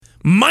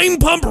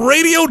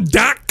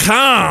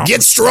mindpumpradio.com.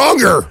 Get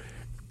stronger.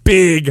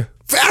 Big.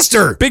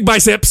 Faster. Big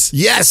biceps.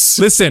 Yes.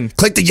 Listen.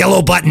 Click the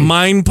yellow button.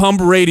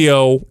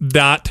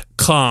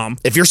 mindpumpradio.com.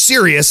 If you're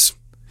serious.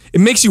 It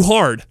makes you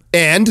hard.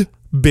 And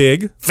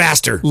big.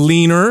 Faster.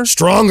 Leaner.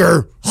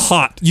 Stronger.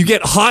 Hot. You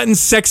get hot and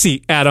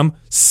sexy, Adam.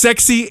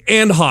 Sexy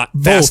and hot.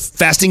 Both.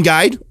 Fasting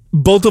guide.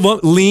 Both of them.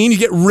 Lean. You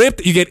get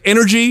ripped. You get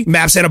energy.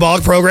 MAPS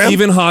anabolic program.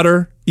 Even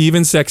hotter.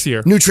 Even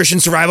sexier. Nutrition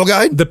survival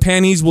guide. The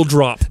panties will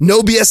drop.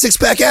 No BS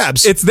 6-pack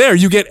abs. It's there.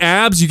 You get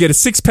abs. You get a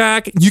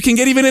 6-pack. You can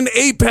get even an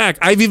 8-pack.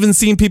 I've even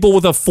seen people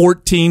with a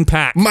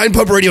 14-pack.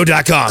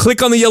 Mindpumpradio.com.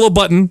 Click on the yellow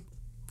button.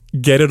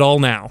 Get it all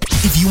now.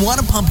 If you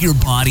want to pump your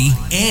body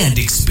and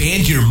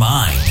expand your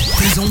mind,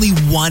 there's only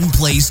one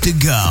place to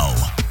go.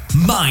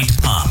 Mind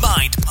Pump.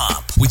 Mind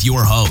Pump. With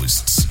your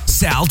hosts,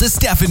 Sal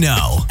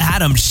DiStefano,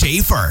 Adam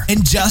Schaefer,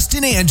 and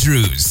Justin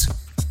Andrews.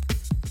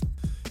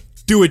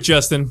 Do it,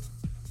 Justin.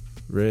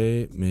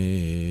 Rape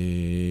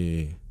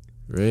me,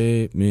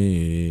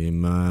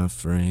 my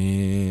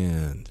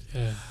friend.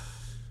 Yeah.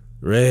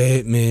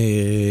 Rape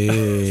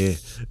me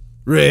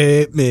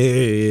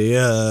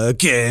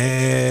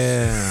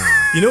again.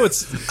 You know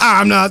what's?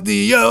 I'm not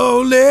the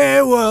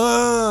only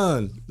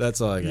one. That's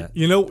all I got.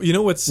 You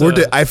know what's?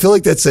 I feel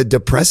like that's a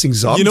depressing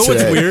song. You know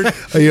today.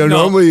 what's weird?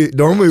 Normally just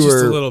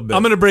we're a little bit.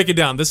 I'm gonna break it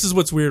down. This is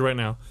what's weird right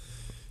now.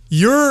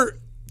 You're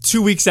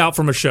 2 weeks out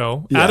from a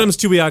show. Yeah. Adam's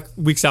 2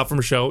 weeks out from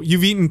a show.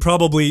 You've eaten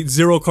probably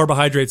 0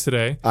 carbohydrates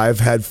today. I've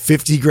had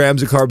 50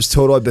 grams of carbs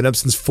total. I've been up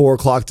since 4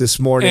 o'clock this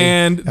morning.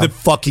 And I'm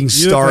fucking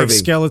starving.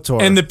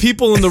 Skeletor. And the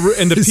people in the room,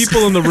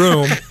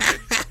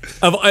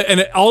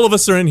 and all of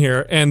us are in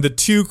here, and the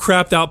 2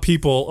 crapped out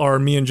people are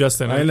me and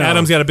Justin. I know.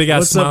 Adam's got a big ass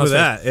What's smile. up with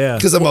that? Yeah.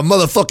 Because I'm a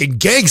motherfucking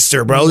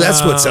gangster, bro.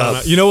 That's what's up.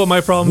 No. You know what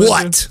my problem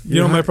What? is? You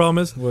know what my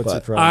problem is? What's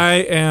the problem?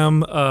 I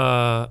am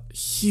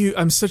huge.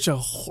 I'm such a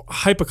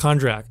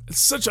hypochondriac. It's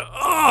such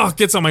a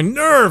gets on my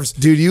nerves,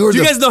 Dude, Do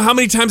you guys know how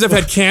many times I've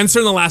had cancer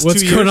in the last 2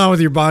 years? What's going on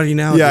with your body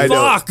now? Yeah, I dude?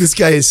 know. Fuck. This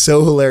guy is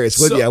so hilarious.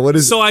 What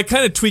is? So I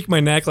kind of tweaked my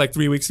neck like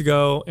 3 weeks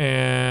ago,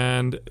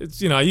 and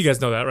it's, you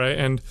guys know that, right?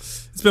 And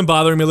it's been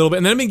bothering me a little bit.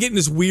 And then I've been getting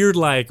this weird,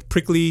 like,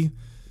 prickly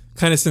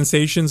kind of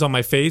sensations on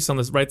my face, on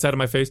the right side of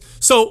my face.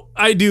 So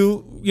I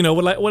do,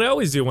 what I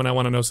always do when I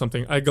want to know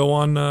something. I go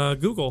on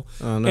Google.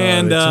 Oh no!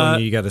 And they're telling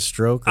me you got a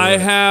stroke. I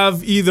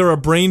have either a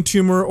brain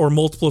tumor or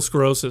multiple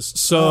sclerosis.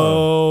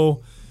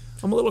 So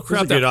I'm a little Those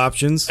are crapped good out.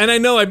 options. And I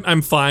know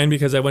I'm fine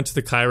because I went to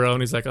the chiro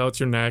and he's like, "Oh, it's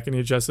your neck," and he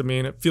adjusted me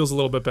and it feels a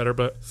little bit better.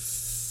 But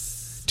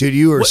Dude,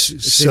 you are in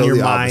so your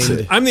the mind.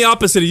 opposite. I'm the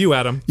opposite of you,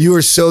 Adam. You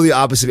are so the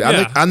opposite.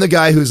 Yeah. I'm the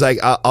guy who's like,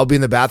 I'll be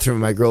in the bathroom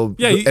and my girl,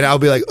 and I'll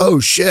be like, oh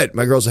shit.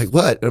 My girl's like,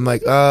 what? And I'm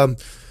like,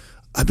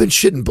 I've been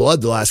shitting blood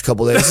the last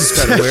couple of days. This is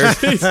kind of weird.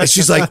 And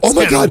she's like, oh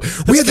my God,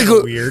 we have to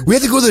go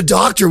to the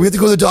doctor. We have to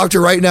go to the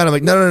doctor right now. And I'm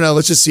like, no.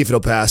 Let's just see if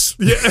it'll pass.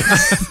 Yeah.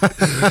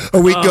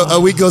 a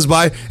week goes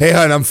by. Hey,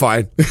 hon, I'm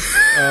fine.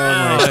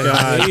 Oh my God.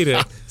 I hate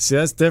it. See,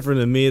 that's different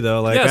than me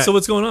though. Like, So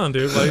what's going on,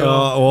 dude? Why you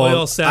all, why you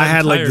all sad I and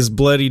had like tired? this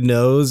bloody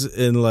nose,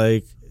 and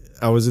like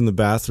I was in the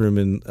bathroom,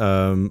 and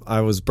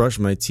I was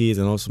brushing my teeth,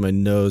 and also my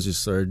nose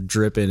just started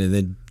dripping, and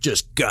then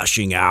just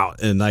gushing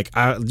out, and like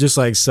I just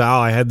like Sal,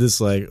 I had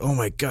this like, oh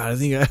my God, I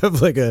think I have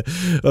like a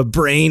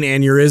brain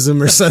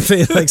aneurysm or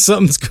something. Like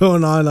something's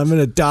going on. I'm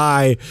gonna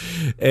die,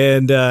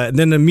 and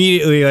then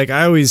immediately like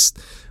I always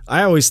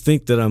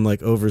think that I'm like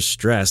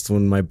overstressed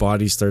when my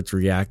body starts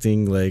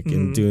reacting like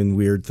and doing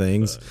weird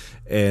things.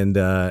 And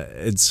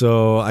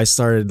so I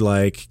started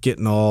like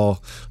getting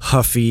all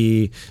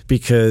huffy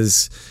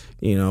because,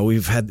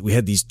 we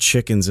had these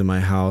chickens in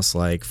my house.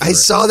 Like I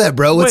saw that,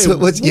 bro. Wait,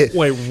 what?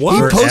 Wait,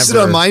 what? He posted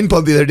on Mind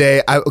Pump the other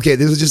day.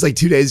 This was just like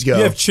 2 days ago.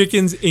 You have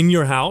chickens in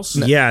your house?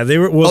 Yeah, they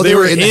were. Well, they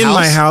were in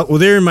my house. Well,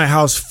 they were in my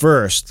house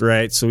first,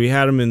 right? So we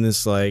had them in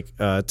this like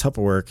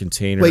Tupperware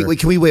container. Wait,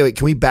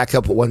 can we back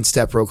up one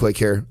step real quick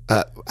here?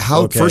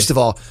 First of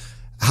all,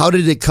 how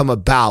did it come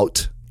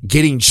about?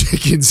 Getting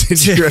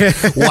chickens in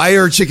why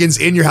are chickens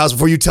in your house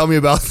before you tell me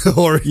about the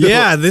horror?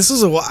 Yeah, this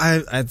is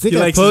I think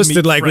I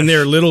posted like when they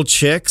were little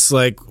chicks,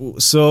 like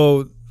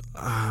so.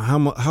 How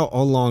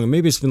long?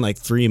 Maybe it's been like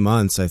 3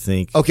 months, I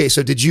think. Okay,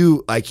 so did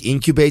you like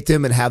incubate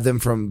them and have them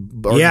from?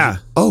 Yeah.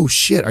 Oh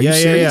shit! Are you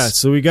serious? Yeah.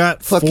 So we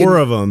got 4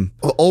 of them.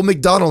 Old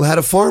McDonald had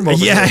a farm over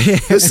there.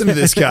 Listen to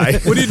this guy.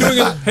 What are you doing?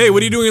 What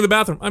are you doing in the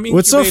bathroom? I mean,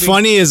 what's so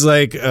funny is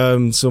like,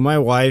 so my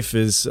wife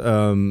is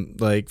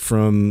like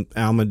from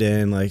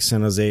Almaden, like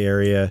San Jose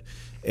area,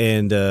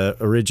 and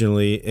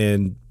originally,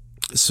 and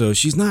so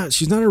she's not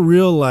a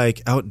real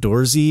like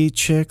outdoorsy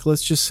chick.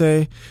 Let's just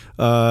say.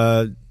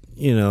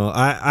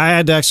 I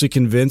had to actually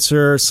convince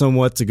her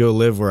somewhat to go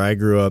live where I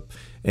grew up,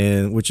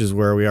 and which is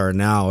where we are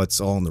now.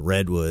 It's all in the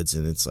redwoods,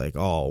 and it's like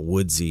all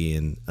woodsy,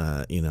 and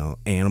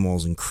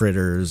animals and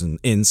critters and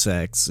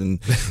insects, and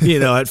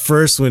at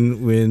first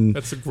when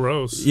that's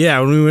gross.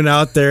 Yeah, when we went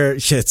out there,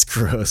 it's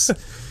gross.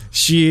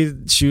 She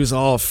was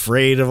all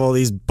afraid of all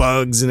these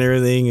bugs and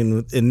everything,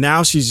 and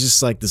now she's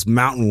just like this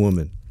mountain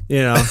woman,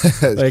 like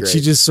great. She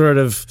just sort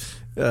of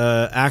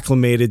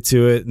acclimated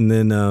to it, and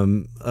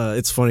then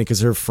it's funny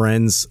because her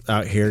friends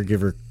out here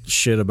give her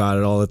shit about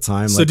it all the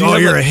time. So like, do you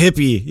have, you're like, a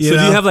hippie. You so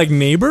know? do you have like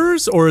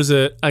neighbors, or is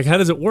it like how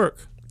does it work?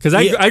 Because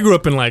I grew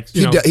up in like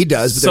he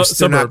does, but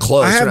they're not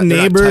close. I have they're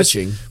not neighbors.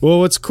 touching. Well,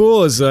 what's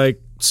cool is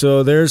like,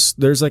 so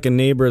there's like a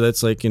neighbor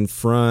that's like in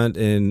front,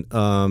 and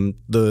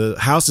the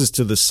houses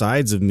to the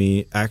sides of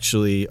me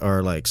actually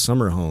are like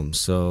summer homes.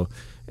 So,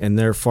 and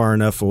they're far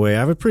enough away. I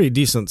have a pretty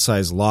decent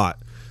sized lot.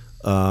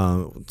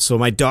 So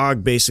my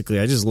dog, basically,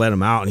 I just let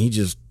him out and he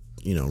just,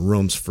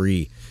 roams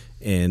free.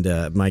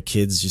 And my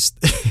kids just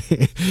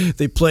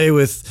they play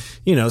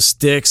with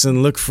sticks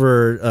and look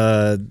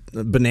for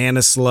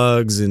banana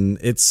slugs, and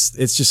it's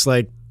just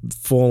like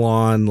full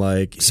on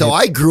like. So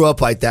I grew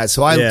up like that,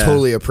 so I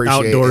totally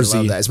appreciate and outdoorsy.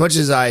 love that. As much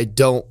as I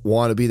don't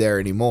want to be there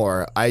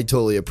anymore, I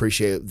totally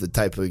appreciate the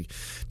type of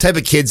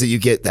kids that you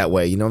get that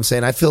way. You know what I'm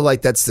saying? I feel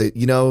like that's the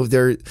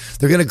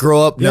they're gonna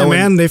grow up. Yeah,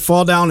 man, they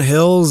fall down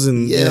hills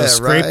and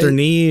scrape their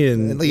knee,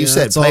 and like you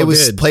said, play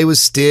with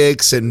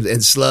sticks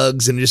and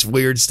slugs and just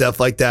weird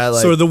stuff like that.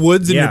 Like, so are the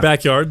woods in your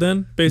backyard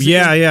then? Basically,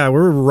 yeah,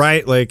 we're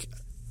right. Like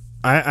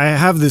I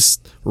have this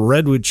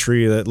redwood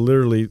tree that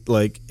literally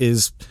like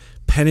is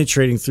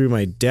penetrating through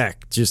my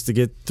deck just to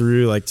get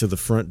through like to the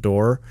front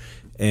door,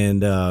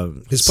 and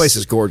this place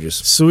is gorgeous.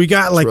 So we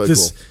got like really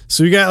this. Cool.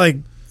 So we got like.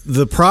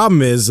 The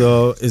problem is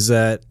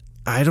that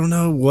I don't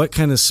know what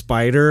kind of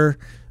spider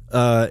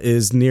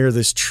is near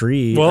this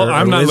tree. Well,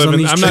 I'm not going over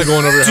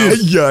your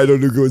house. Yeah, I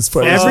don't know good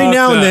spiders. Every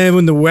now and then,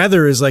 when the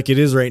weather is like it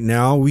is right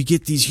now, we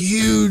get these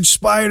huge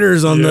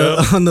spiders on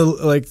the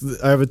like.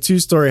 I have a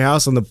 2-story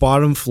house on the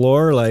bottom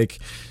floor. Like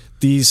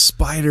these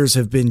spiders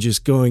have been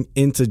just going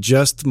into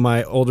just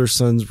my older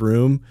son's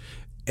room.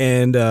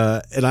 And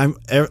I'm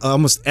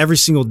almost every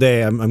single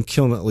day I'm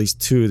killing at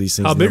least 2 of these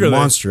things. How big are they?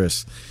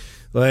 Monstrous.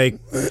 Like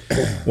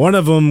one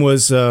of them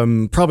was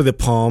probably the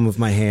palm of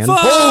my hand.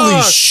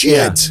 Holy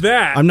shit!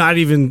 That I'm not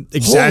even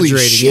exaggerating.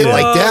 Holy shit,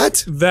 like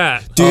that?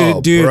 That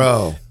dude,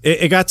 bro.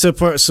 It got to a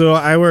point. So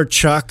I wear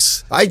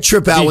Chucks. I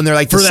trip out when they're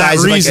like the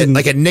size of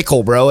like a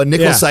nickel, bro. A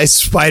nickel-sized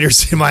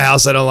spiders in my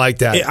house. I don't like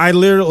that. I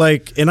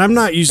literally and I'm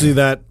not usually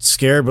that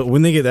scared, but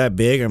when they get that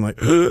big, I'm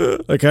like,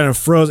 I kind of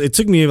froze. It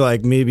took me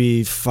like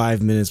maybe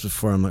 5 minutes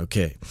before I'm like,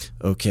 okay,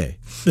 here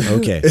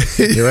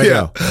I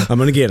go. I'm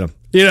gonna get them.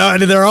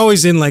 And they're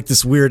always in like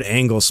this weird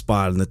angle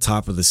spot on the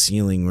top of the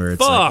ceiling where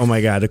it's like, oh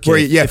my god,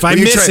 okay. If I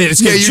miss it,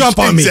 it's gonna jump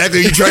on me.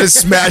 Exactly. You try to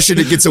smash it,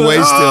 it gets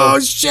away still. Oh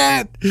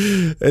shit!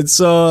 And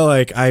so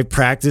like I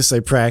practice,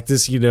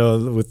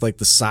 with like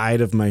the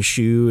side of my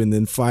shoe, and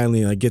then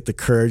finally I get the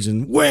courage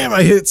and wham!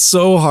 I hit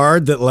so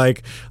hard that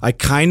like I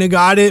kind of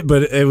got it,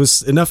 but it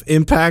was enough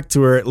impact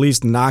to where it at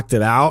least knocked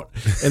it out,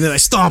 and then I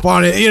stomp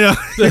on it,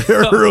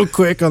 real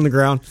quick on the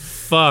ground.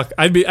 Fuck!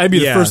 I'd be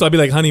the first. I'd be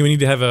like, honey, we need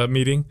to have a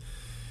meeting.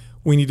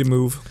 We need to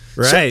move.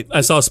 Right. So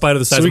I saw a spider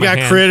the size of my hand.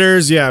 So we got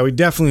critters. Yeah, we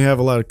definitely have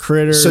a lot of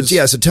critters. So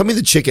tell me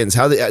the chickens.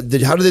 How did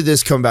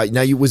this come about?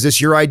 Now, was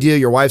this your idea,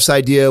 your wife's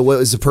idea? What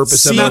was the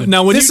purpose of it?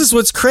 Now, this is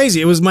what's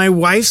crazy. It was my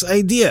wife's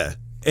idea.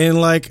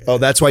 And like, oh,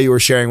 that's why you were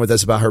sharing with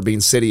us about her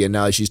being city, and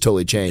now she's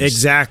totally changed.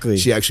 Exactly.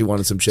 She actually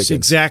wanted some chickens.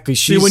 Exactly.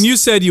 See, when you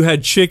said you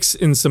had chicks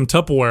in some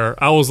Tupperware,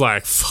 I was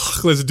like,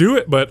 "Fuck, let's do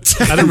it." But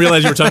I didn't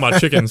realize you were talking about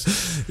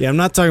chickens. Yeah, I'm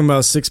not talking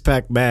about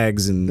 6-pack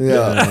bags and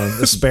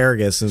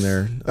asparagus in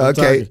there. Are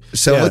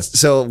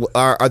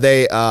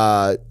they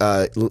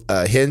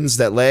hens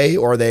that lay,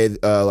 or are they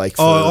like?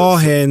 All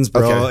hens,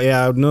 bro. Okay.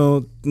 Yeah,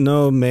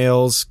 no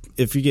males.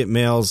 If you get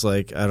males,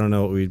 like I don't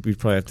know, we'd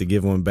probably have to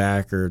give one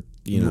back or.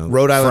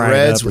 Rhode Island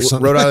Reds.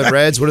 Rhode Island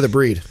Reds. What are the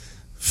breed?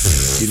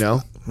 Do you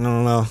know? I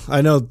don't know.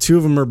 I know 2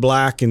 of them are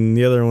black and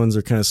the other ones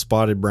are kind of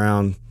spotted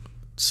brown.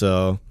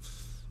 So,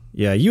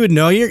 yeah, you would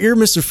know. You're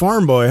Mr.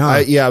 Farm Boy, huh?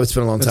 It's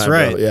been a long time. That's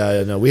right. Bro.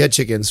 Yeah, no, we had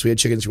chickens. We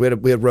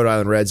had Rhode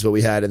Island Reds, but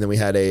we had a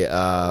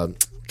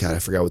God, I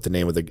forgot what the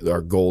name of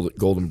our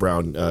golden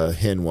brown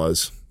hen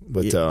was.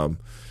 But I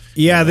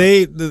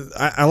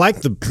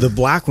like the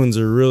black ones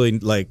are really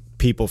like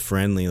people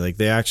friendly. Like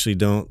they actually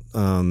don't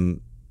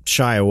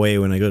shy away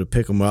when I go to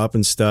pick them up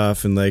and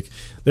stuff, and like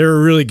they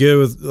were really good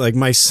with like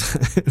my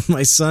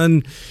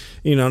son,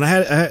 and I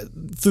had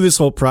through this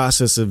whole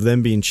process of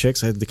them being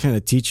chicks, I had to kind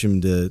of teach them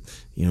to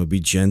be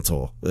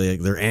gentle. Like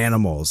they're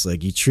animals,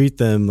 like you treat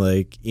them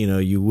like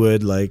you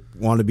would like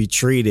want to be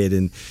treated.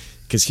 And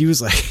because he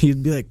was like,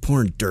 he'd be like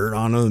pouring dirt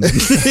on them, like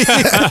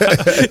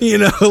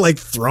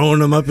throwing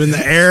them up in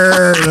the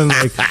air, and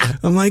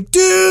I'm like,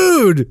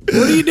 dude,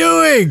 what are you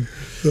doing?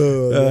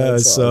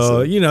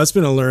 Awesome. It's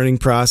been a learning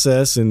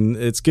process and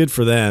it's good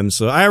for them.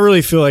 So I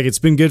really feel like it's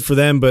been good for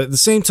them, but at the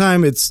same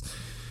time, it's,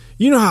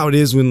 how it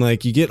is when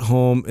like you get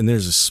home and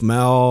there's a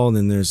smell and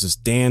then there's this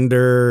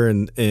dander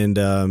and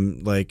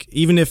like,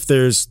 even if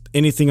there's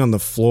anything on the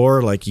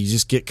floor, like you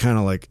just get kind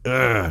of like,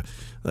 ugh,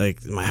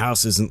 like my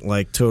house isn't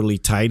like totally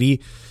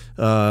tidy.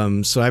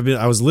 So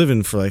I was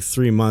living for like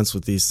 3 months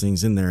with these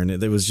things in there, and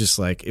it was just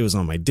like it was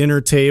on my dinner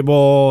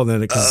table, and then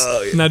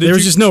there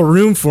was just no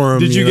room for them.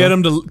 Did you get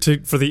them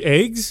for the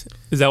eggs?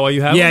 Is that why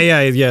you have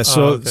them? Yeah.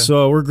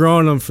 So we're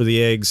growing them for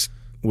the eggs,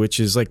 which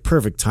is like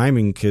perfect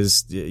timing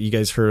because you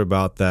guys heard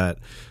about that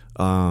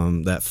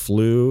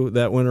flu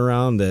that went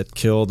around that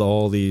killed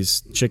all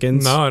these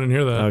chickens. No, I didn't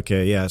hear that.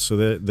 Okay, yeah.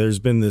 So there's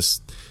been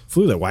this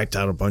flu that wiped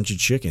out a bunch of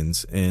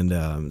chickens,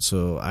 and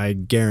so I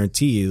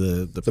guarantee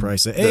the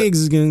price of eggs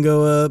is going to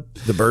go up.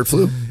 The bird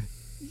flu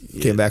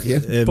came back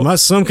again. It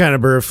must some kind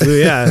of bird flu.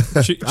 Yeah,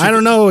 I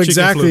don't know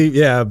exactly.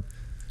 Yeah.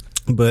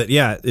 But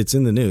yeah, it's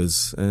in the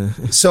news.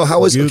 So how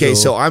was okay?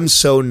 So I'm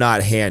so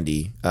not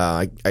handy.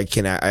 I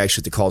actually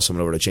have to call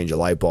someone over to change a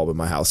light bulb in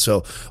my house.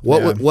 So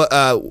what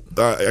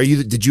are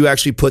you? Did you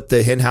actually put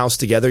the hen house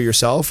together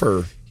yourself,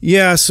 or?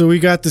 Yeah, so we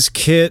got this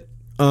kit,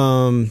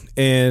 and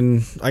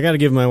I got to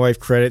give my wife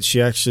credit.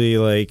 She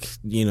actually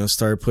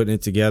started putting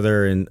it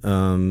together, and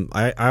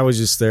I was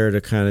just there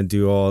to kind of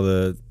do all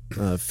the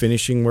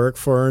finishing work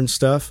for her and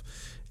stuff,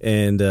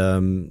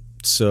 and.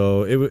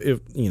 So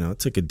it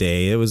took a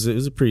day. It was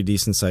a pretty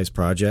decent sized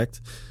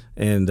project,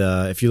 and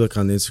if you look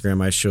on the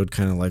Instagram, I showed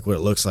kind of like what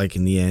it looks like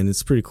in the end.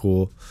 It's pretty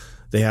cool.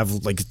 They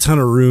have like a ton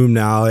of room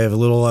now. They have a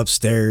little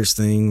upstairs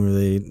thing where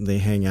they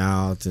hang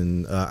out,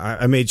 and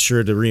I made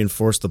sure to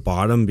reinforce the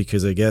bottom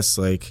because I guess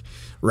like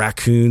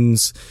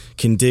raccoons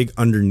can dig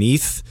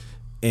underneath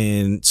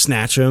and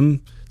snatch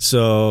them.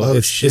 So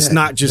it's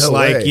not just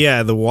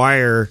the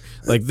wire.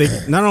 Like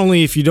they not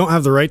only if you don't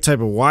have the right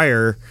type of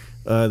wire.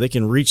 They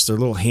can reach their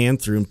little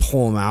hand through and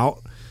pull them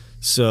out.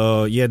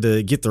 So you had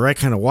to get the right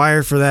kind of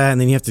wire for that, and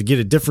then you have to get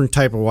a different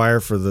type of wire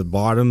for the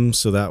bottom,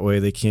 so that way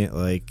they can't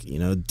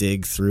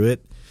dig through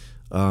it.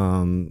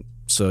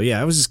 So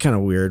yeah, it was just kind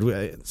of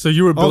weird. So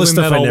you were building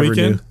that all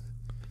weekend?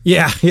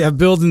 Knew. Yeah,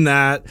 building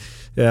that.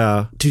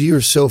 Yeah. Dude, you were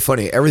so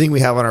funny. Everything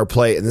we have on our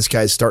plate, and this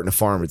guy's starting to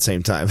farm at the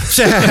same time.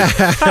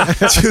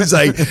 Dude's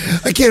like,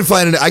 I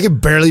can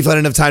barely find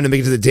enough time to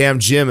make it to the damn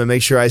gym and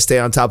make sure I stay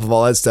on top of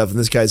all that stuff. And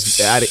this guy's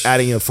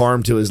adding a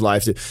farm to his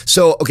life.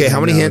 So, okay,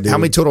 how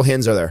many total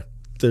hens are there?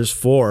 There's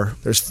 4.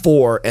 There's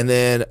 4, and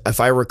then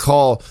if I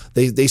recall,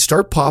 they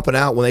start popping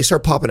out. When they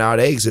start popping out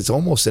eggs, it's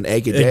almost an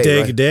egg a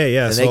day. A day,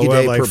 yeah. An so egg a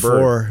day like per 4,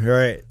 bird.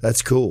 right?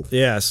 That's cool.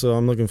 Yeah, so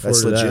I'm looking forward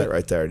to that. That's legit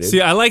right there, dude.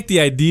 See, I like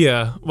the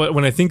idea.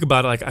 When I think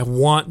about it, like I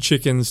want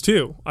chickens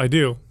too. I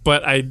do,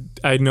 but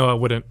I know I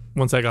wouldn't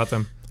once I got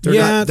them.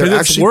 They're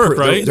actually work,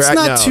 right? It's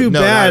not too bad.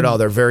 No, not at all.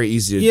 They're very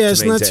easy to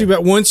it's maintain. not too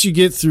bad. Once you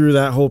get through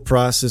that whole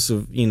process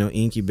of,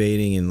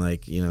 incubating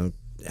and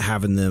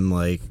having them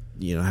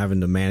having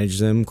to manage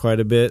them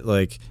quite a bit.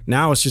 Like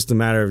now it's just a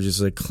matter of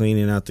just like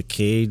cleaning out the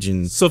cage.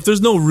 And so if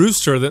there's no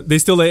rooster, they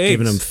still lay eggs.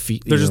 Giving them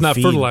feed. They're just not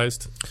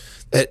fertilized.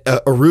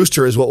 A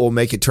rooster is what will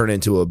make it turn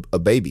into a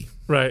baby.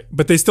 Right.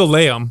 But they still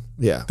lay them.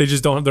 Yeah. They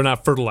just don't, they're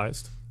not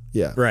fertilized.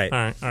 Yeah. Right.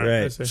 All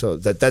right. So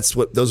that's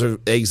what those are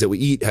eggs that we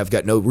eat have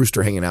got no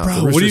rooster hanging out. Bro,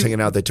 the rooster's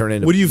hanging out, they turn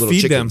into what do you little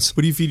feed chickens. them?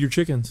 What do you feed your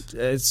chickens?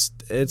 It's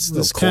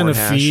this kind of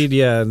feed,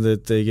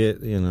 that they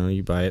get.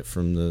 You buy it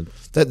from the.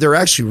 They're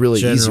actually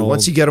really easy.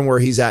 Once you get them where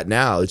he's at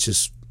now, it's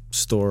just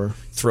store.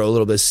 Throw a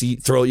little bit of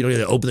seed. You don't need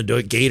to open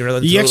the gate or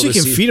anything. You actually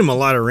can feed them a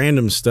lot of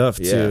random stuff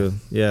too.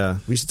 Yeah.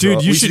 We used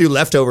to do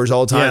leftovers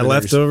all the time. Yeah,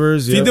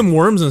 leftovers. Feed them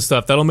worms and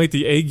stuff. That'll make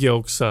the egg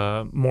yolks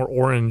more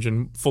orange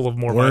and full of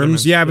more worms.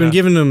 Vitamins. Yeah, I've been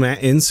giving them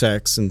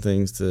insects and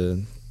things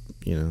to,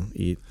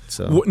 eat.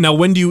 So now,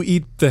 when do you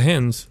eat the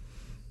hens?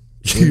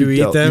 You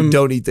eat them? You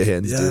don't eat the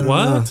hens. Dude.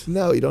 What?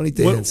 No, you don't eat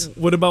the hens.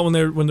 What about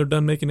when they're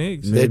done making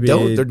eggs? They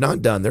don't. They're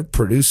not done. They're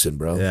producing,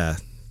 bro. Yeah.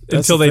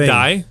 Until they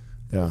die.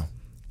 Yeah.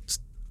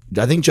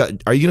 I think.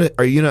 Are you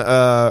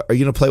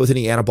gonna play with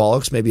any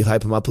anabolics? Maybe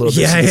hype them up a little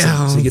bit.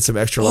 So you get some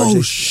extra large.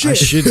 Oh shit! I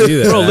should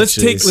do that, bro. Let's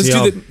do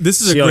that. This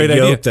is a great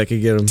idea. I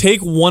could get them.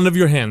 Take one of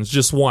your hens,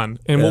 just one,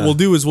 and what we'll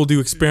do is we'll do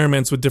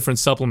experiments with different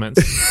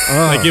supplements.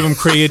 Like give them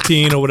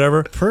creatine or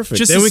whatever. Perfect.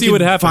 Just then to see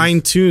what happens.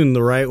 Fine tune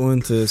the right one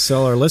to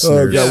sell our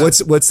listeners. Yeah. What's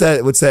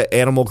that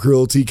animal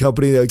cruelty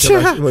company that come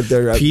out with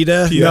their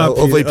PETA?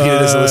 Hopefully PETA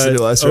doesn't listen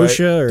to us.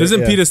 OSHA. Right?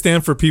 Doesn't PETA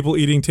stand for people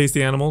eating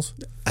tasty animals?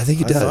 I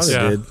think it does.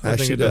 I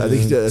think it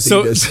does.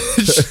 So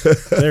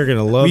they're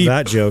gonna love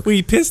that joke.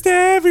 We pissed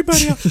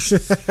everybody off.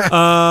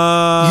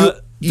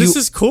 This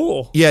is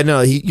cool. Yeah,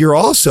 no, you're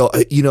also,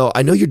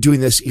 I know you're doing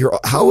this.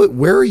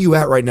 Where are you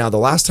at right now? The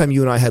last time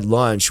you and I had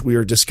lunch, we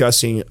were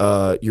discussing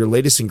your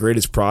latest and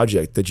greatest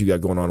project that you got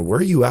going on. Where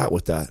are you at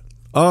with that?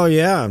 Oh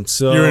yeah,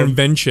 so your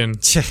invention.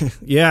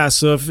 Yeah,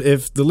 so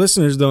if the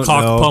listeners don't know,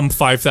 Cock Pump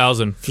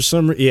 5000 for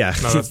some no,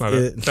 that's not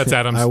it. That's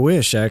Adam's. I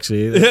wish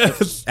actually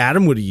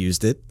Adam would have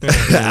used it.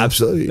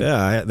 Absolutely.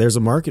 Yeah, there's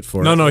a market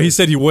for it. No, he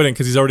said he wouldn't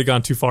because he's already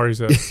gone too far. He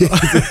said.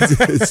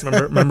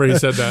 remember he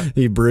said that.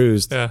 He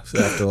bruised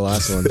after the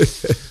last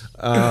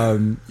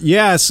one.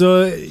 Yeah,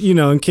 so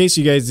in case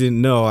you guys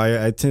didn't know,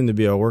 I tend to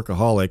be a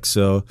workaholic.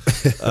 So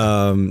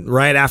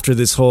right after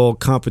this whole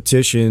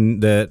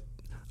competition that.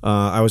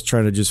 I was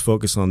trying to just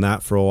focus on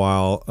that for a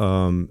while,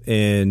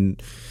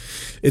 and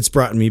it's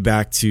brought me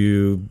back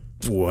to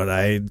what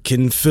I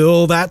can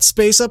fill that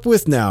space up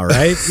with now,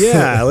 right?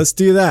 Yeah, let's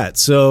do that.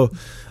 So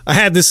I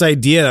had this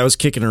idea that I was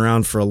kicking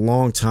around for a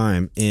long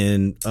time,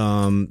 and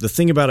the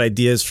thing about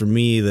ideas for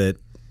me that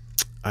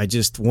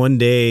one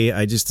day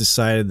I just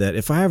decided that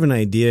if I have an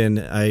idea and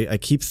I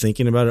keep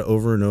thinking about it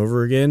over and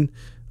over again,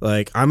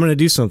 like I'm going to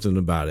do something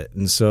about it.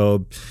 And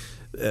so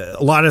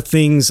a lot of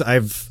things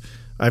I've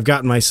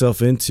gotten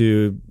myself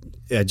into,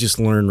 I just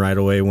learned right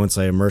away once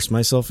I immersed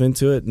myself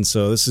into it. And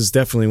so this is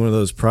definitely one of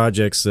those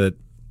projects that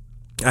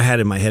I had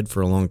in my head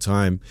for a long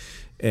time.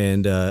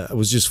 And I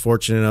was just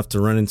fortunate enough to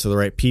run into the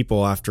right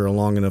people after a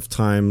long enough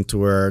time to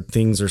where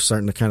things are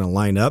starting to kind of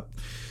line up.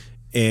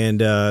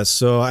 And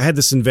so I had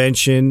this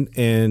invention,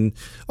 and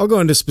I'll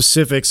go into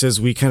specifics as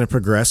we kind of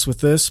progress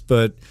with this.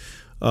 But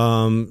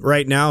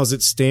right now, as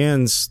it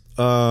stands,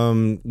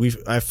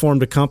 I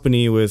formed a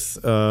company with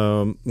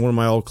one of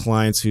my old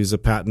clients who's a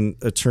patent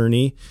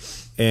attorney,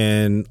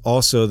 and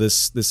also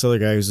this other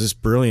guy who's this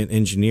brilliant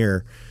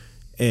engineer.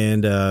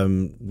 And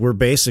we're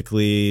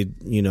basically,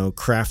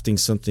 crafting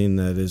something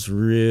that is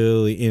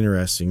really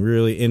interesting,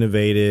 really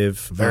innovative.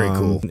 Very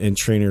cool. And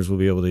trainers will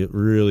be able to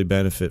really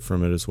benefit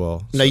from it as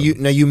well. Now,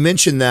 you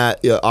mentioned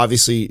that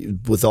obviously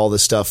with all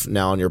this stuff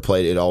now on your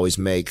plate, it always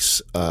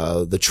makes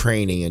the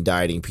training and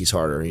dieting piece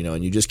harder,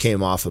 and you just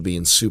came off of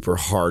being super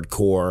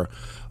hardcore.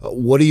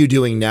 What are you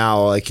doing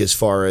now? Like, as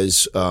far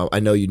as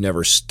I know, you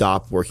never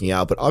stopped working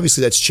out, but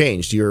obviously that's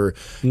changed. Your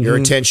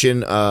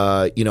attention.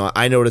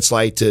 I know what it's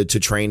like to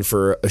train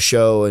for a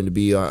show and to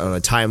be on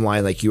a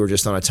timeline, like you were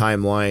just on a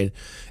timeline.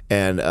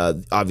 And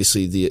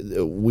obviously,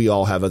 we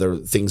all have other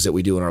things that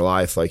we do in our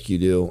life, like you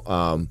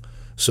do.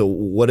 So,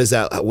 what's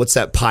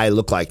that pie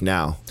look like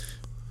now?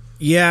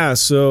 Yeah.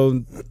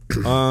 So,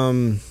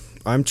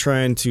 I'm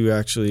trying to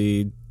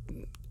actually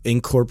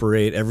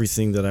incorporate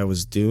everything that I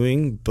was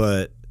doing,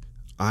 but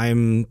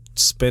I'm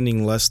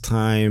spending less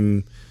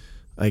time,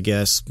 I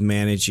guess,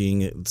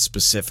 managing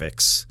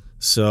specifics.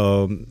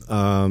 So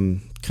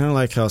kind of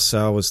like how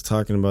Sal was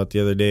talking about the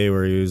other day,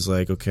 where he was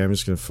like, okay, I'm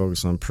just going to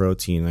focus on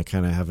protein. I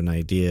kind of have an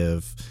idea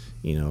of,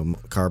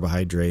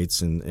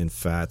 carbohydrates and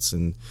fats.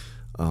 And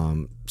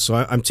so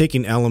I'm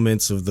taking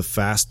elements of the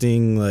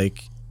fasting,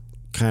 like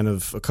kind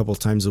of a couple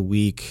times a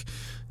week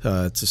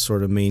to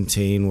sort of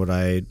maintain what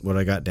I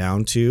got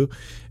down to.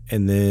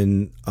 And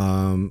then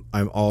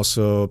I'm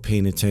also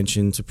paying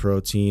attention to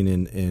protein,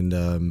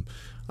 and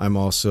I'm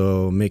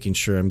also making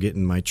sure I'm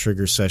getting my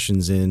trigger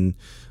sessions in,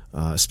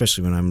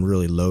 especially when I'm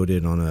really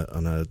loaded on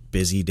a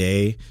busy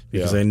day,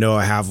 because I know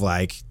I have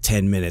like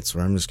 10 minutes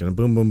where I'm just going to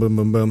boom, boom, boom,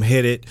 boom, boom,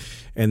 hit it,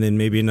 and then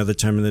maybe another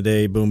time in the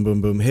day, boom, boom,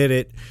 boom, hit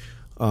it,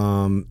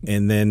 and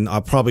then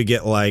I'll probably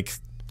get like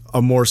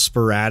a more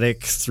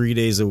sporadic 3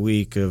 days a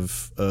week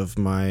of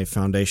my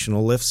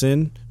foundational lifts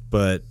in,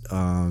 but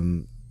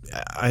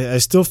I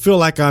still feel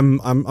like I'm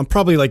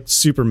probably like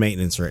super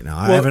maintenance right now.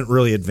 I haven't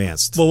really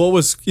advanced. Well, what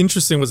was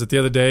interesting was that the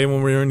other day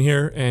when we were in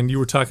here and you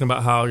were talking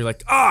about how you're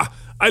like, I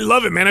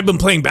love it, man. I've been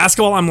playing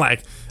basketball. I'm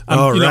like,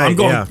 I'm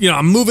going,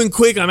 I'm moving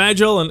quick. I'm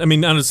agile. And I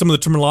mean, some of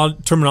the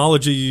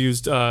terminology you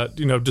used,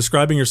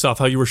 describing yourself,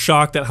 how you were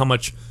shocked at how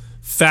much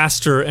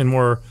faster and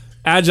more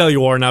agile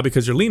you are now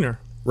because you're leaner.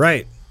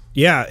 Right.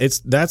 Yeah.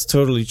 That's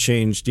totally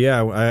changed.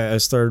 Yeah. I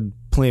started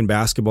playing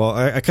basketball.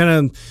 I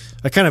kind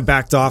of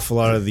backed off a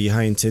lot of the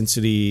high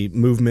intensity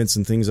movements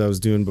and things I was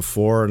doing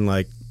before. And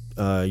like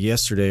 2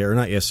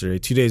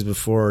 days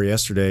before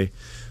yesterday,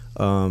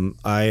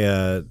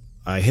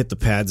 I hit the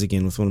pads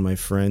again with one of my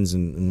friends,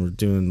 and we're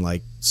doing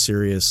like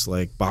serious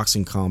like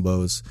boxing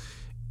combos.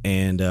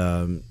 And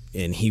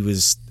he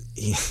was,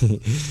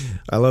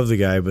 I love the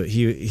guy, but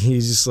he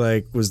just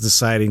like was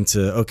deciding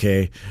to,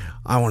 okay,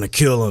 I want to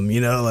kill him,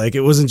 like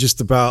it wasn't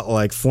just about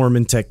like form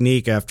and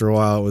technique. After a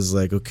while, it was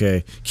like,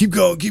 okay, keep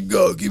going.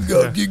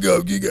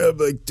 I'm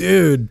like,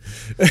 dude,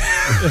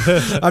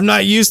 I'm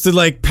not used to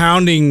like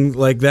pounding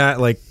like that,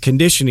 like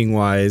conditioning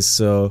wise.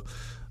 So,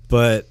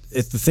 but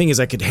the thing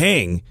is I could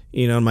hang,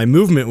 my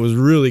movement was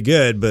really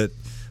good, but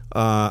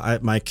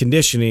my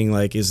conditioning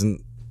like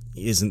isn't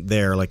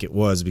there like it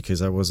was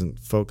because I wasn't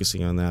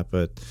focusing on that.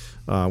 But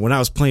when I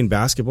was playing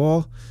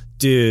basketball,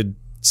 dude,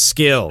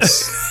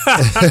 skills.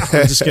 I'm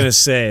just gonna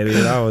say,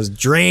 dude, I was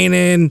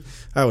draining,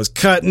 I was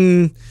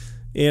cutting.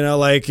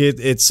 Like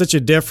it's such a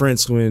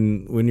difference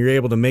when you're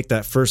able to make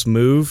that first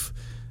move,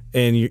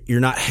 and you're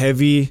not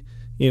heavy,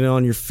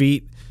 on your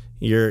feet.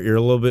 You're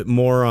a little bit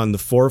more on the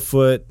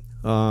forefoot.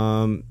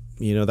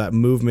 That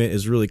movement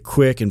is really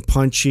quick and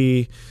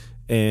punchy.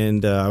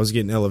 And I was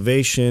getting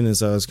elevation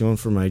as I was going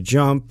for my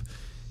jump,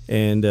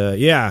 and Didn't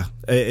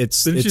you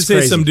say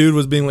crazy. Some dude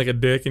was being like a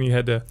dick, and you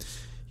had to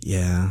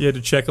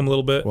check him a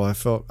little bit? Well, I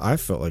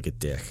felt like a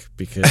dick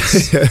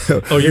because you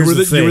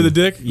were the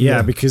dick?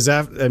 Yeah, because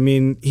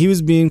he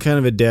was being kind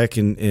of a dick,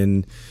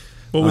 and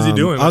what was he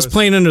doing? I was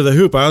playing under the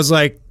hoop. I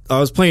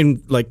was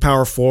playing like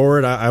power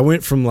forward. I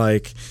went from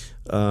like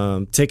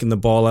taking the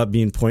ball up,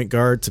 being point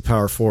guard, to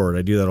power forward.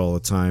 I do that all the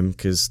time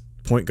because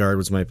point guard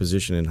was my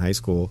position in high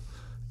school.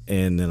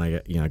 And then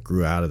I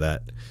grew out of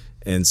that.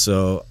 And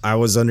so I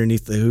was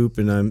underneath the hoop,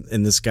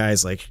 and this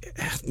guy's like,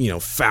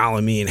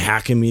 fouling me and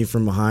hacking me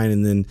from behind.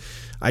 And then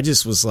I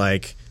just was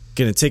like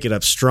gonna take it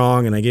up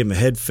strong, and I gave him a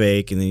head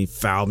fake, and then he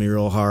fouled me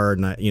real hard,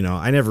 and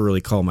I never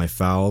really call my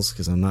fouls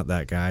because I'm not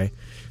that guy,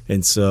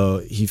 and so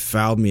he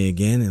fouled me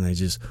again, and I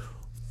just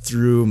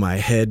threw my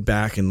head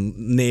back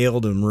and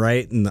nailed him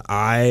right in the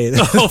eye and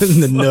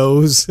the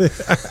nose.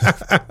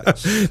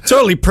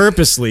 Totally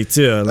purposely,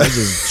 too. And I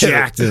just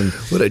jacked him.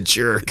 What a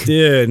jerk.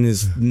 Dude, and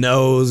his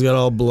nose got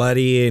all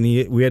bloody,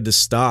 and we had to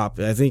stop.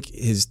 I think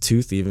his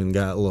tooth even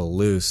got a little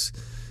loose.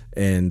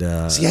 And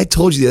see, I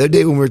told you the other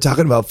day when we were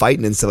talking about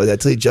fighting and stuff like that. I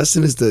tell you,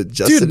 Justin.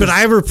 Dude, but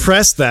I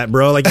repressed that,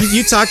 bro. Like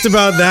you talked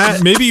about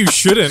that. Maybe you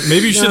shouldn't.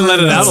 Maybe you shouldn't let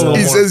it out a little more.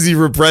 He says he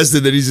repressed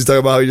it, then he's just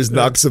talking about how he just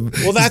knocked some.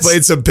 Well, that's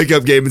playing some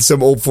pickup game, and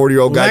some old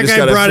 40-year-old guy just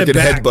got a freaking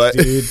headbutt.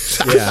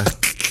 Dude. Yeah.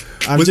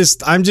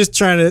 I'm just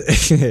trying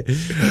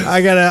to.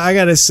 I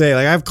gotta say,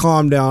 like, I've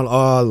calmed down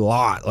a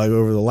lot, like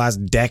over the last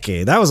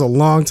decade. That was a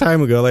long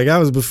time ago. Like, that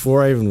was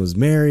before I even was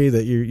married.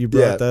 That you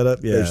brought that up.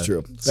 Yeah, that's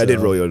true. So, I did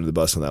roll you under the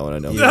bus on that one. I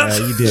know. Yeah,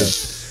 you did.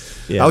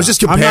 Yeah. I was just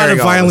comparing. I'm not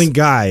a violent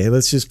guy.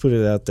 Let's just put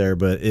it out there.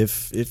 But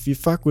if you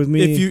fuck with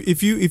me,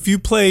 if you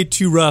play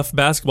too rough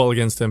basketball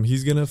against him,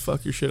 he's gonna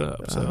fuck your shit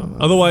up. So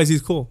otherwise,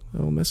 he's cool.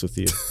 I won't mess with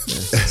you.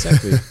 Yeah,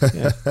 exactly.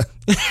 Yeah.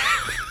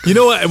 You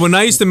know what? When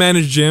I used to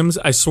manage gyms,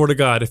 I swear to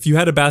God, if you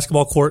had a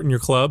basketball court in your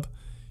club,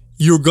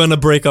 you're gonna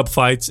break up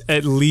fights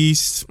at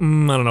least, I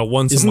don't know,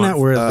 once a month. Isn't that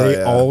where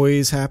they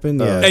always happen?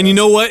 Yeah. And you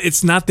know what?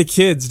 It's not the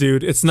kids,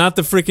 dude. It's not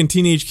the freaking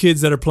teenage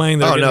kids that are playing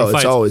that are getting in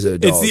fights. It's always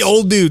adults. It's the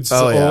old dudes.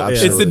 Oh, yeah,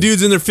 absolutely. It's the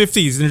dudes in their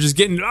 50s, and they're just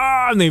getting,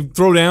 and they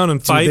throw down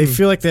and fight. Dude, they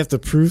feel like they have to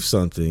prove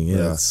something.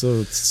 Yeah, it's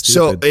so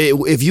stupid.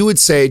 So if you would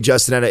say,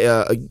 Justin,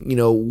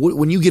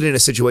 when you get in a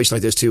situation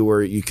like this too,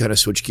 where you kind of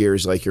switch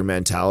gears, like your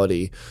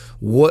mentality,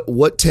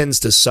 what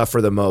tends to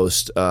suffer the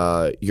most,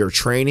 your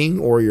training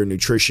or your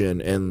nutrition,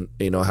 and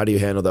how do you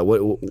handle that?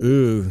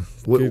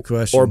 Good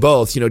question. Or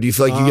both? Do you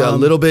feel like you got a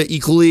little bit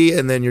equally,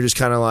 and then you're just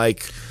kind of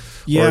like?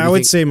 Yeah, I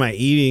would say my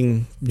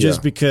eating,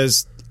 just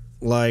because,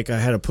 like, I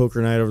had a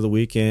poker night over the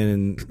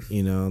weekend,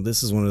 and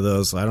this is one of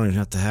those. I don't even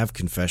have to have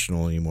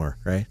confessional anymore,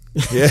 right?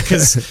 Yeah.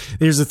 Because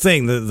here's the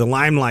thing: the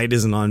limelight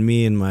isn't on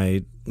me and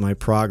my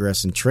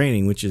progress in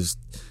training, which is,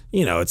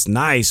 it's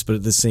nice, but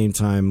at the same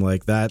time,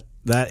 like that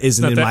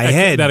isn't in my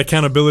head. That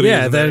accountability.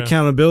 Yeah,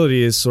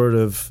 accountability is sort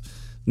of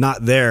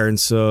not there, and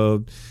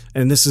so.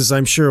 And this is,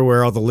 I'm sure,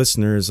 where all the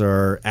listeners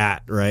are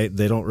at, right?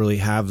 They don't really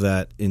have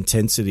that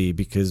intensity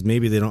because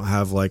maybe they don't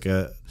have like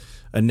a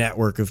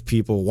network of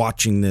people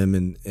watching them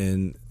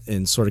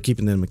and sort of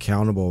keeping them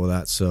accountable with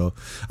that. So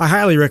I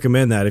highly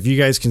recommend that. If you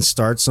guys can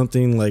start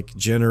something, like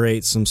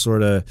generate some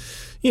sort of,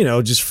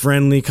 just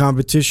friendly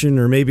competition,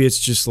 or maybe it's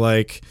just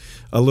like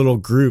a little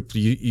group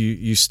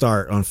you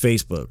start on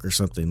Facebook or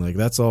something. Like,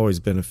 that's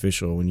always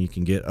beneficial when you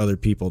can get other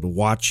people to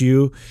watch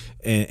you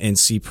and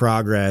see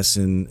progress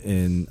and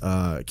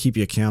keep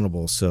you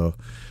accountable. So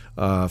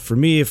for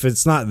me, if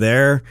it's not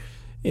there,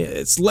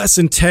 it's less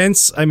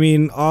intense. I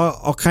mean,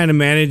 I'll kind of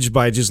manage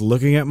by just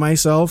looking at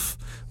myself.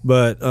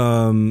 But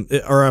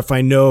or if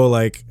I know,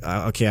 like,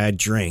 okay, I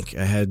drank,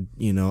 I had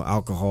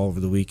alcohol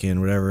over the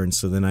weekend, whatever, and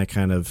so then I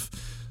kind of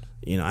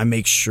I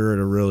make sure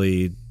to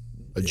really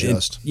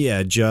adjust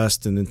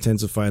and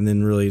intensify, and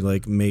then really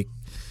like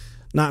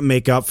not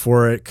make up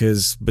for it,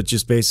 but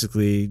just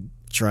basically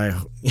try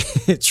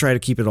to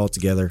keep it all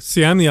together.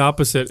 See, I'm the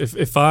opposite.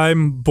 If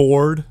I'm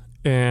bored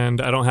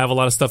and I don't have a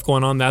lot of stuff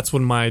going on, that's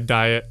when my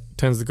diet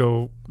tends to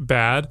go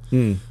bad.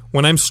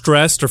 When I'm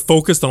stressed or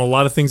focused on a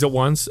lot of things at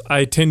once,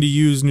 I tend to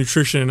use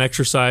nutrition and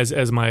exercise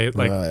as my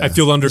I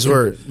feel under.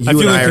 You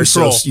and I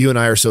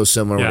are so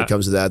similar when it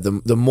comes to that.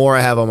 The more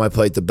I have on my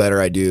plate, the better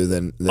I do.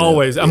 Than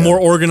always, I'm more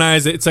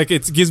organized. It's like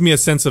it gives me a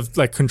sense of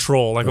like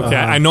control. Like, okay,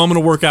 I know I'm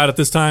going to work out at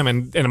this time,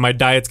 and my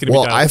diet's going to be.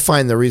 Well, I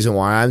find the reason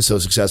why I'm so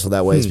successful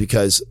that way is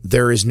because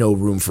there is no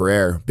room for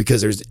error,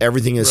 because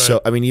everything is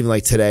so. I mean, even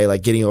like today,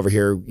 like getting over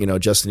here,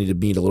 Justin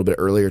needed to meet a little bit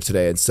earlier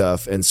today and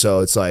stuff, and so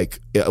it's like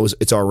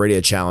it's already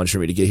a challenge for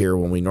me to get here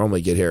when we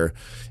normally get here,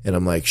 and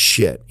I'm like,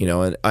 shit,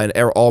 and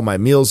all my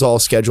meals all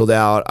scheduled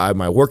out,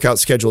 my workout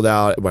scheduled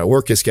out, my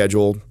work is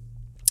scheduled,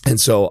 and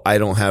so I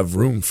don't have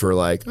room for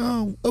like,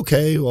 oh,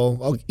 okay, well,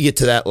 I'll get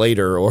to that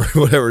later or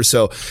whatever.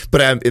 So,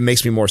 but it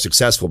makes me more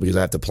successful because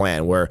I have to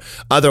plan, where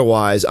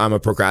otherwise I'm a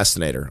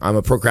procrastinator. I'm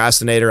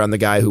the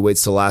guy who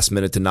waits till the last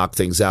minute to knock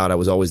things out. I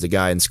was always the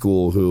guy in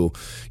school who,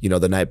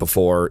 the night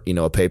before,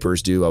 a paper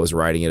is due, I was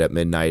writing it at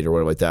midnight or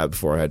whatever like that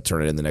before I had to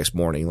turn it in the next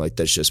morning. Like,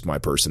 that's just my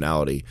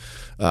personality.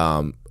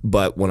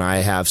 But when I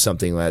have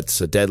something that's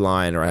a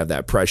deadline, or I have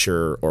that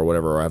pressure or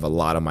whatever, or I have a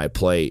lot on my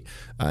plate,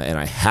 and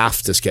I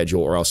have to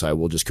schedule or else I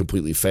will just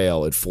completely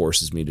fail, it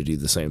forces me to do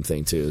the same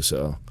thing too.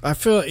 So I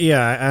feel,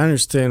 I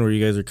understand where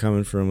you guys are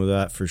coming from with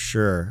that for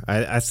sure.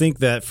 I think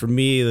that for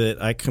me,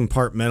 that I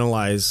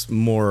compartmentalize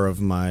more of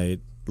my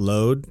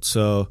load.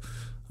 So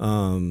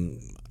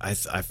I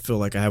feel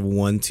like I have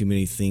one too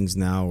many things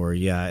now where,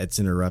 it's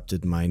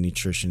interrupted my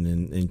nutrition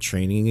and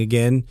training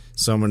again.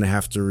 So I'm going to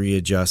have to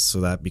readjust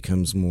so that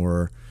becomes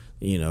more,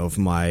 of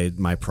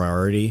my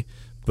priority.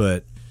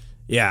 But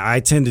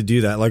I tend to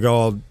do that. Like,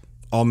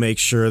 I'll make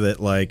sure that,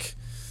 like,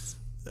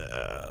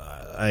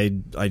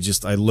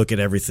 I look at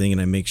everything and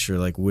I make sure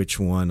like which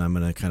one I'm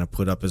gonna kind of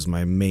put up as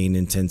my main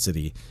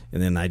intensity,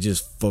 and then I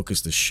just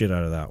focus the shit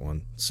out of that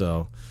one.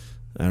 So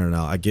I don't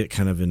know. I get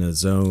kind of in a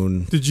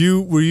zone.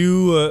 Were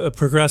you a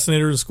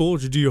procrastinator in school? Or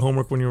did you do your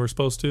homework when you were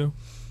supposed to?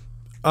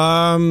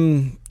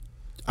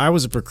 I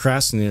was a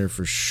procrastinator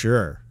for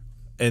sure,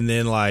 and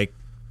then like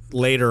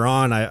later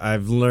on,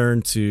 I've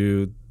learned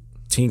to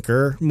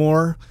tinker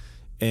more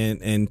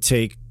and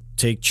take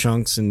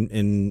chunks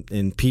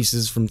and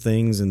pieces from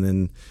things, and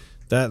then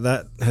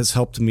that has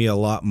helped me a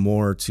lot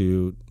more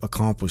to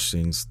accomplish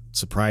things.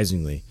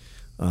 Surprisingly,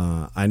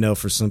 I know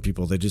for some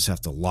people they just have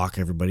to lock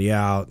everybody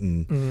out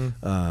and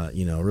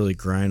really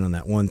grind on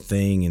that one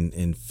thing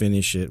and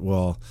finish it.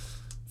 Well,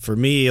 for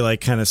me,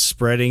 like kind of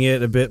spreading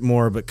it a bit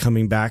more, but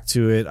coming back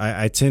to it,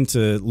 I tend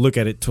to look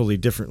at it totally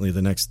differently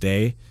the next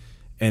day,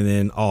 and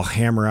then I'll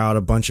hammer out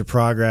a bunch of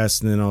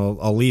progress, and then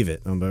I'll leave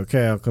it. I'm like,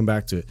 okay, I'll come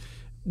back to it.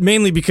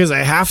 Mainly because I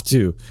have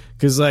to,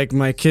 because like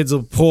my kids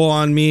will pull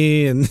on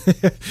me, and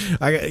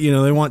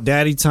they want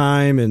daddy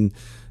time, and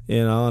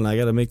and I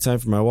got to make time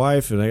for my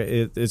wife, and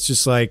it's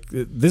just like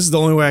this is the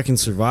only way I can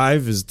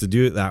survive is to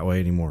do it that way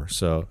anymore.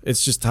 So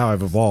it's just how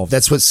I've evolved.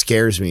 That's what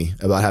scares me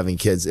about having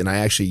kids, and I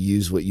actually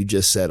use what you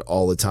just said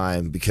all the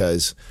time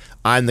because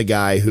I'm the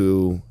guy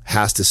who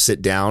has to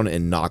sit down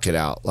and knock it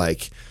out,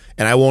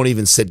 and I won't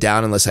even sit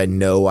down unless I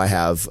know I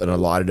have an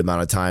allotted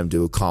amount of time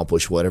to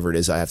accomplish whatever it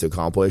is I have to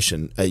accomplish.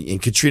 And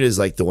Katrina is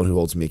like the one who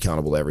holds me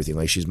accountable to everything.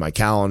 Like she's my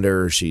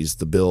calendar, she's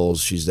the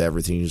bills, she's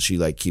everything. She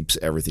like keeps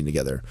everything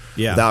together.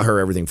 Yeah. Without her,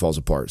 everything falls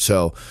apart.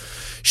 So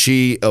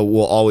she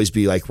will always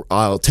be like,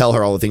 I'll tell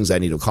her all the things I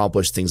need to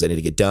accomplish, things I need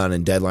to get done,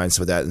 and deadlines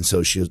for that. And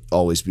so she'll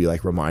always be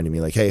like reminding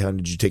me, like, "Hey, hon,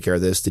 did you take care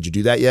of this? Did you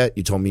do that yet?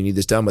 You told me you need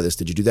this done by this.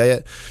 Did you do that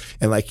yet?"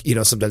 And like,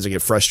 sometimes I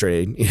get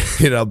frustrated.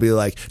 I'll be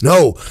like,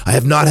 "No, I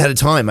have not had a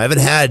time. I haven't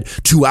had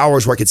 2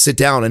 hours where I could sit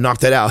down and knock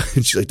that out."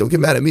 And she's like, "Don't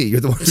get mad at me. You're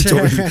the one who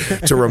told me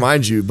to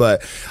remind you."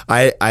 But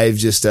I've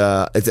just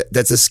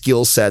that's a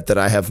skill set that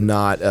I have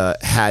not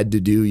had to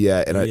do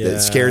yet, and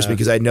it scares me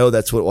because I know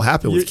that's what will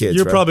happen with kids.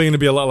 You're probably going to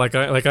be a lot like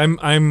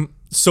I'm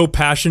so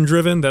passion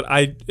driven that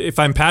if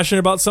I'm passionate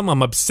about something,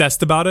 I'm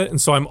obsessed about it,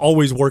 and so I'm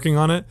always working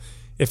on it.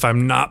 If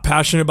I'm not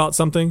passionate about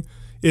something,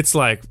 it's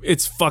like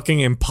it's fucking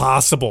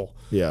impossible.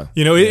 Yeah,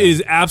 it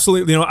is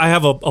absolutely. I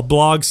have a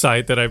blog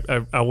site that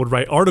I would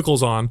write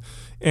articles on,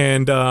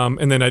 and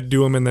then I'd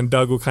do them, and then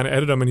Doug would kind of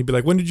edit them, and he'd be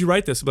like, "When did you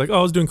write this?" I'd be like, "Oh,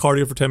 I was doing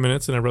cardio for 10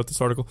 minutes, and I wrote this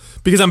article."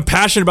 Because I'm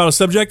passionate about a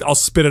subject, I'll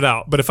spit it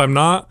out. But if I'm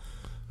not,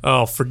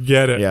 oh,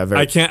 forget it. Yeah,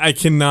 I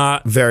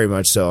cannot. Very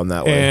much so. I'm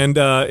that way. And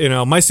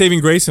my saving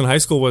grace in high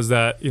school was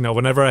that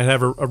whenever I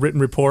have a written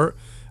report,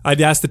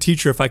 I'd ask the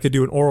teacher if I could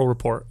do an oral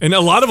report, and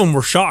a lot of them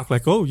were shocked,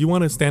 like, "Oh, you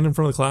want to stand in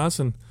front of the class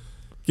and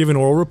give an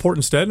oral report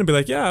instead?" And I'd be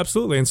like, "Yeah,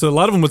 absolutely." And so a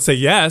lot of them would say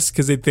yes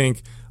because they'd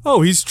think,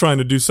 "Oh, he's trying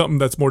to do something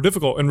that's more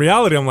difficult." In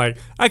reality, I'm like,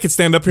 I could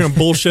stand up here and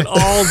bullshit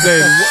all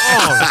day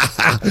long,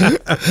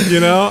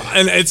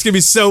 and it's gonna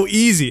be so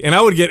easy. And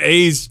I would get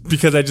A's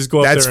because I just go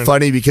up there. That's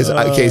funny because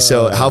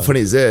so how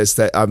funny is this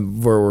that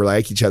we're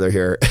like each other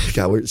here?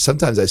 God,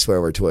 sometimes I swear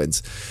we're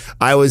twins.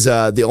 I was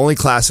the only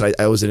class that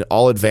I was in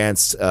all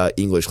advanced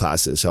English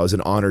classes. So I was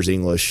in honors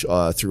English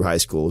through high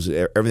schools.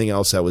 Everything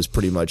else I was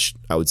pretty much,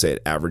 I would say, an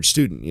average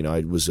student.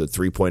 I was a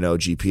 3.0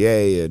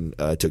 GPA and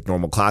took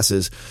normal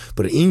classes,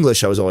 but in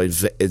English I was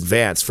always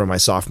advanced from my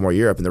sophomore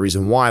year up, and the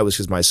reason why was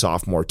because my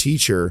sophomore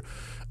teacher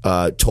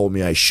told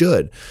me I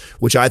should,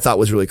 which I thought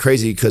was really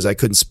crazy because I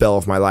couldn't spell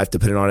if my life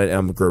depended on it, and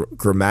I'm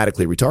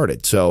grammatically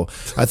retarded. So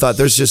I thought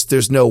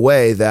there's no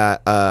way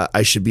that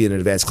I should be in an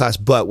advanced class.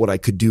 But what I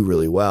could do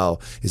really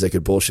well is I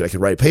could bullshit. I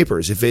could write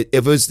papers. If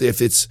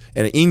it's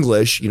in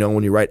English,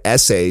 when you write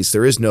essays,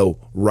 there is no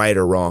right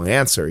or wrong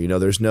answer.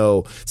 It's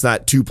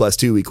not 2 +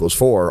 2 =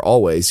 4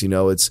 always.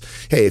 It's,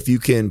 hey, if you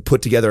can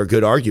put together a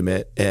good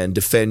argument and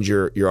defend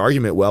your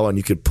argument well, and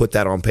you could put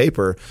that on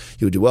paper,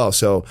 you would do well.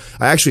 So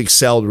I actually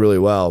excelled really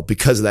well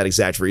because of that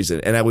exact reason.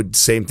 And I would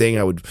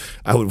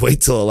wait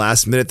till the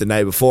last minute the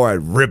night before.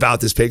 I'd rip out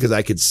this paper because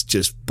I could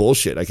just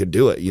bullshit. I could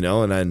do it,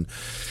 and then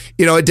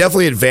it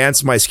definitely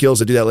advanced my skills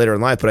to do that later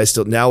in life.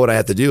 But now what I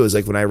have to do is,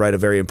 like, when I write a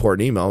very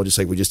important email, just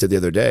like we just did the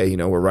other day,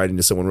 we're writing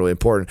to someone really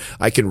important,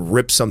 I can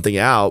rip something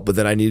out, but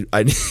then I need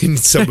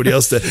somebody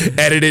else to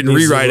edit it and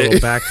rewrite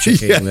it. Back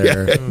checking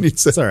there.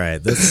 It's all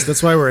right.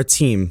 That's why we're a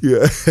team.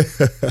 Yeah.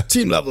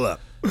 Team level up.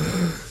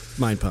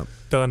 Mind Pump.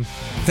 Done.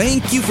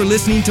 Thank you for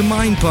listening to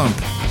Mind Pump.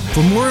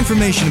 For more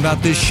information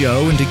about this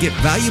show and to get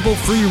valuable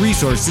free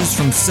resources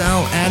from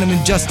Sal, Adam,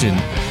 and Justin,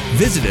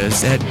 visit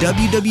us at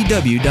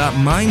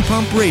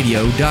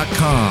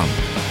www.mindpumpradio.com.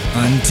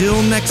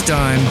 Until next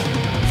time,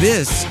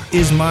 this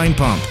is Mind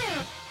Pump.